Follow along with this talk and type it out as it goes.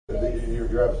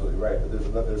You're absolutely right, but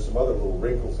there's some other little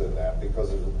wrinkles in that, because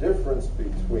there's a difference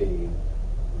between,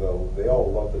 though they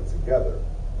all lump it together,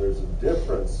 there's a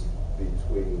difference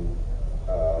between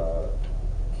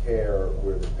care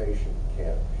where the patient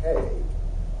can't pay,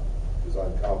 which is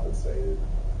uncompensated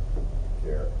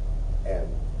care, and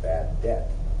bad debt,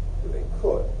 where they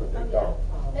could, but they don't.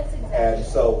 That's exactly. And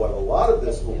so what a lot of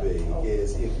this will be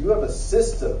is, if you have a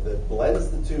system that blends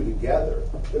the two together,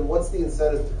 then what's the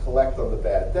incentive to collect on the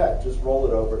bad debt? Just roll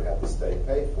it over and have the state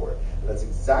pay for it. And that's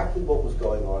exactly what was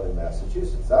going on in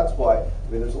Massachusetts. That's why, I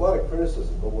mean, there's a lot of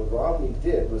criticism, but what Romney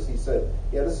did was he said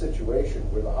he had a situation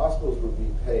where the hospitals would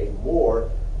be paid more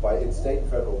in state and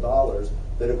federal dollars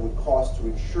than it would cost to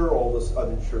insure all this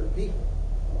uninsured people.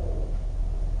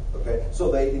 Okay,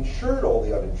 so they insured all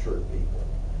the uninsured people.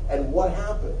 And what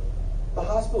happened? The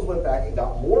hospitals went back and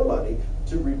got more money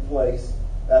to replace,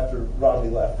 after Romney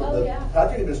left, from the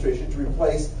Patrick administration, to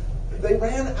replace. They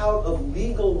ran out of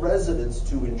legal residents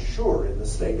to insure in the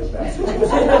state of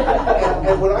Massachusetts.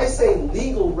 and when I say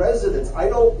legal residents, I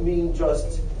don't mean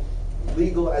just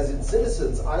legal as in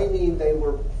citizens. I mean they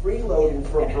were freeloading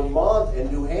from Vermont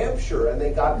and New Hampshire, and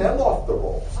they got them off the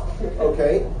rolls.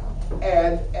 Okay?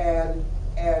 And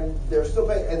they're still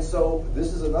paying. And so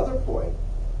this is another point.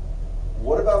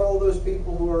 What about all those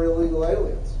people who are illegal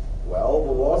aliens? Well,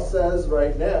 the law says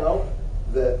right now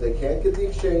that they can't get the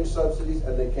exchange subsidies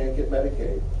and they can't get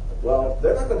Medicaid. Well,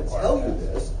 they're not going to tell you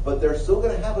this, but they're still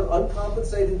going to have an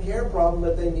uncompensated care problem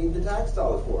that they need the tax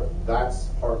dollars for. That's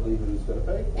partly who's going to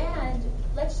pay for it. And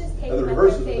let's just take it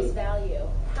at face value.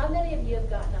 How many of you have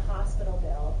gotten a hospital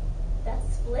bill that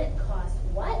split cost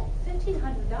what?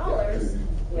 $1,500?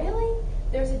 Yeah. Really?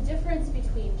 There's a difference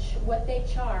between what they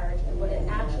charge and what it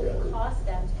actually costs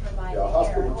them to provide care.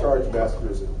 Hospital charge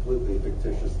master is a completely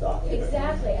fictitious document.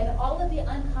 Exactly, and all of the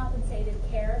uncompensated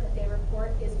care that they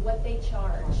report is what they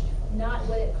charged, not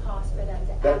what it costs for them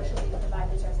to actually provide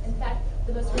the service. In fact,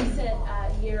 the most recent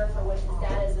year for which this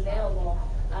data is available,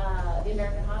 the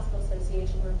American Hospital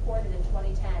Association reported in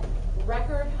 2010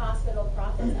 record hospital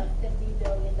profits of $50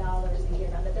 billion a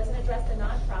year. Now, that doesn't address the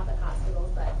nonprofit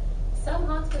hospitals, but some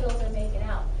hospitals are making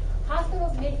out.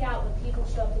 Hospitals make out when people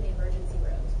show up to the emergency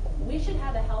rooms. We should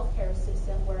have a healthcare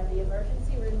system where the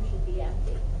emergency room should be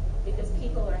empty because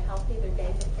people are healthy, they're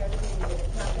getting the care they need.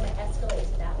 It's not going to escalate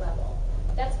to that level.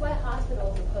 That's why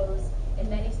hospitals oppose, in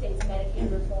many states,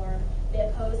 Medicaid reform. They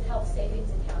oppose health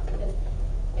savings accounts because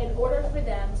in order for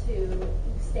them to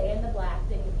stay in the black,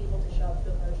 they need people to show up to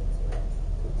emergency rooms.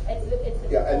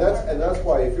 And that's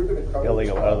why if you're going to cover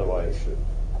illegal otherwise.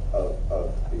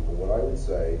 Of people, what I would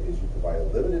say is you provide a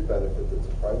limited benefit that's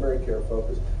a primary care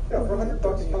focus. You know, for $100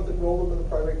 a month, enroll them in the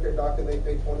primary care doc, and they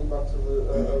pay $20 of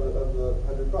the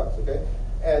 $100. Okay,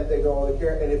 and they go on the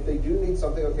care. And if they do need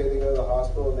something, okay, they go to the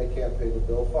hospital and they can't pay the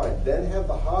bill. Fine. Then have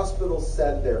the hospital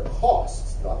send their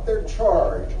costs, not their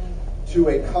charge, to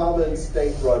a common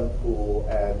state-run pool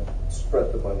and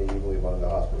spread the money evenly among the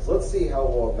hospitals. Let's see how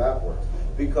long that works.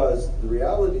 Because the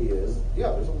reality is,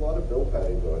 there's a lot of bill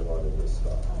padding going on in this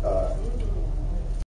stuff.